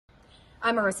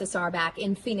I'm Marissa Sarbak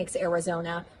in Phoenix,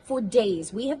 Arizona. For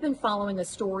days, we have been following a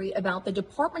story about the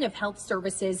Department of Health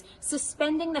Services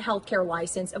suspending the healthcare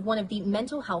license of one of the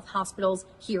mental health hospitals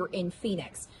here in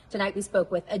Phoenix. Tonight, we spoke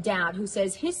with a dad who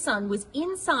says his son was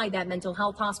inside that mental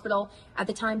health hospital at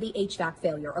the time the HVAC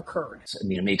failure occurred. I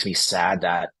mean, it makes me sad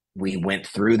that we went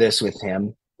through this with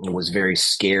him. I was very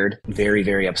scared, very,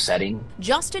 very upsetting.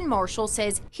 Justin Marshall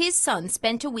says his son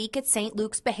spent a week at St.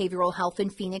 Luke's Behavioral Health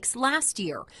in Phoenix last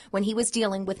year when he was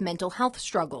dealing with mental health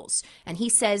struggles. And he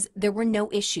says there were no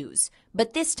issues.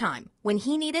 But this time, when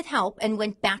he needed help and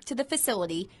went back to the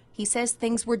facility, he says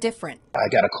things were different. I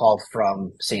got a call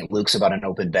from St. Luke's about an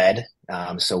open bed.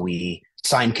 So we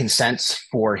signed consents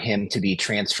for him to be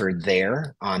transferred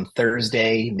there on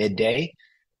Thursday midday.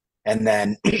 And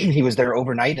then he was there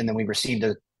overnight. And then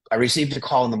I received a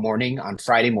call in the morning on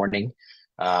Friday morning,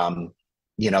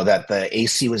 that the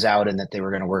AC was out and that they were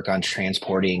going to work on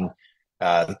transporting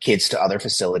the kids to other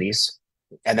facilities.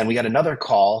 And then we got another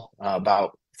call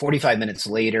about 45 minutes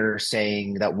later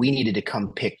saying that we needed to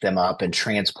come pick them up and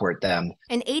transport them.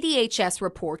 An ADHS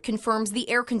report confirms the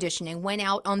air conditioning went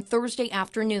out on Thursday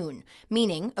afternoon,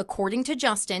 meaning, according to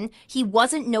Justin, he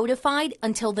wasn't notified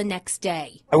until the next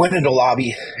day. I went into the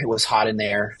lobby. It was hot in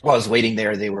there. While I was waiting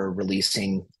there, they were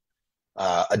releasing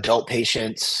adult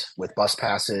patients with bus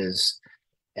passes.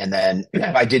 And then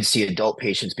I did see adult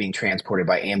patients being transported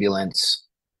by ambulance.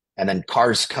 And then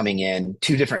cars coming in,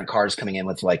 2 different cars coming in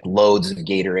with like loads of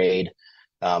Gatorade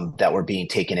that were being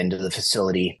taken into the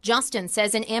facility. Justin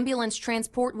says an ambulance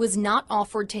transport was not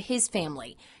offered to his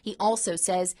family. He also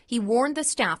says he warned the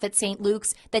staff at St.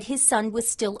 Luke's that his son was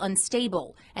still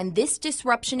unstable, and this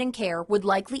disruption in care would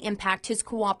likely impact his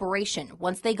cooperation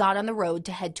once they got on the road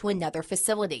to head to another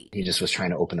facility. He just was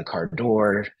trying to open the car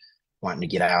door, wanting to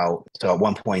get out. So at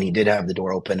one point he did have the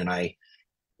door open and I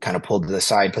kind of pulled to the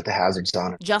side, put the hazards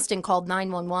on. Justin called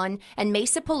 911, and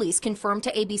Mesa police confirmed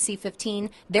to ABC 15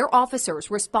 their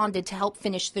officers responded to help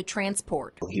finish the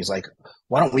transport. He was like,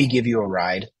 why don't we give you a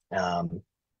ride?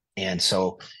 And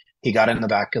so he got in the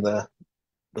back of the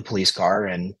police car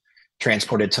and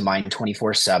transported to mine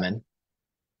 24/7.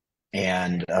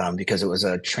 And because it was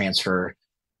a transfer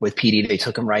with PD, they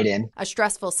took him right in. A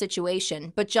stressful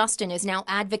situation, but Justin is now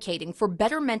advocating for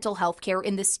better mental health care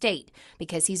in the state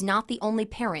because he's not the only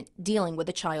parent dealing with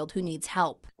a child who needs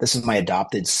help. This is my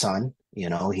adopted son.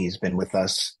 He's been with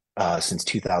us since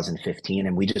 2015,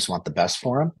 and we just want the best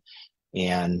for him.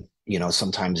 And,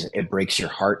 sometimes it breaks your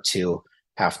heart to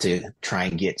have to try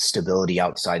and get stability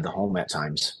outside the home at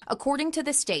times. According to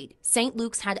the state, St.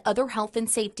 Luke's had other health and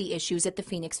safety issues at the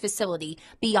Phoenix facility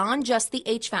beyond just the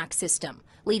HVAC system,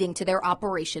 leading to their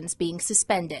operations being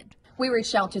suspended. We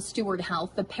reached out to Steward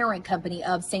Health, the parent company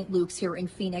of St. Luke's here in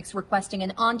Phoenix, requesting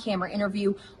an on-camera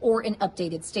interview or an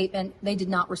updated statement. They did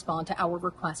not respond to our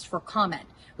request for comment.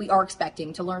 We are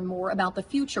expecting to learn more about the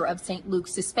future of St.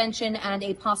 Luke's suspension and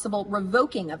a possible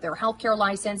revoking of their healthcare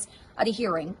license at a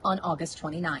hearing on August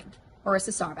 29th.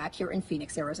 Marissa Sarbak here in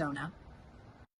Phoenix, Arizona.